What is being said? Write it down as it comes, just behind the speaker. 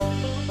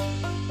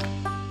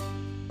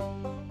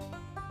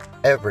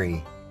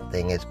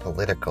Everything is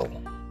political.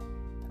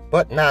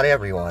 But not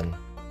everyone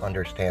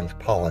understands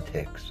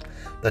politics.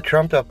 The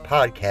Trumped Up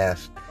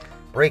Podcast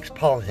breaks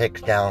politics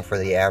down for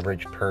the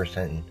average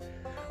person.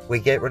 We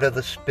get rid of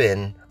the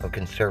spin of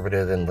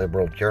conservative and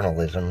liberal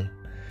journalism.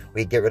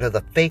 We get rid of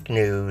the fake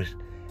news,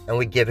 and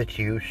we give it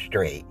to you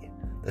straight.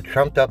 The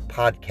Trumped Up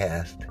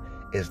Podcast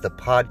is the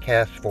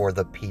podcast for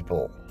the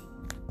people.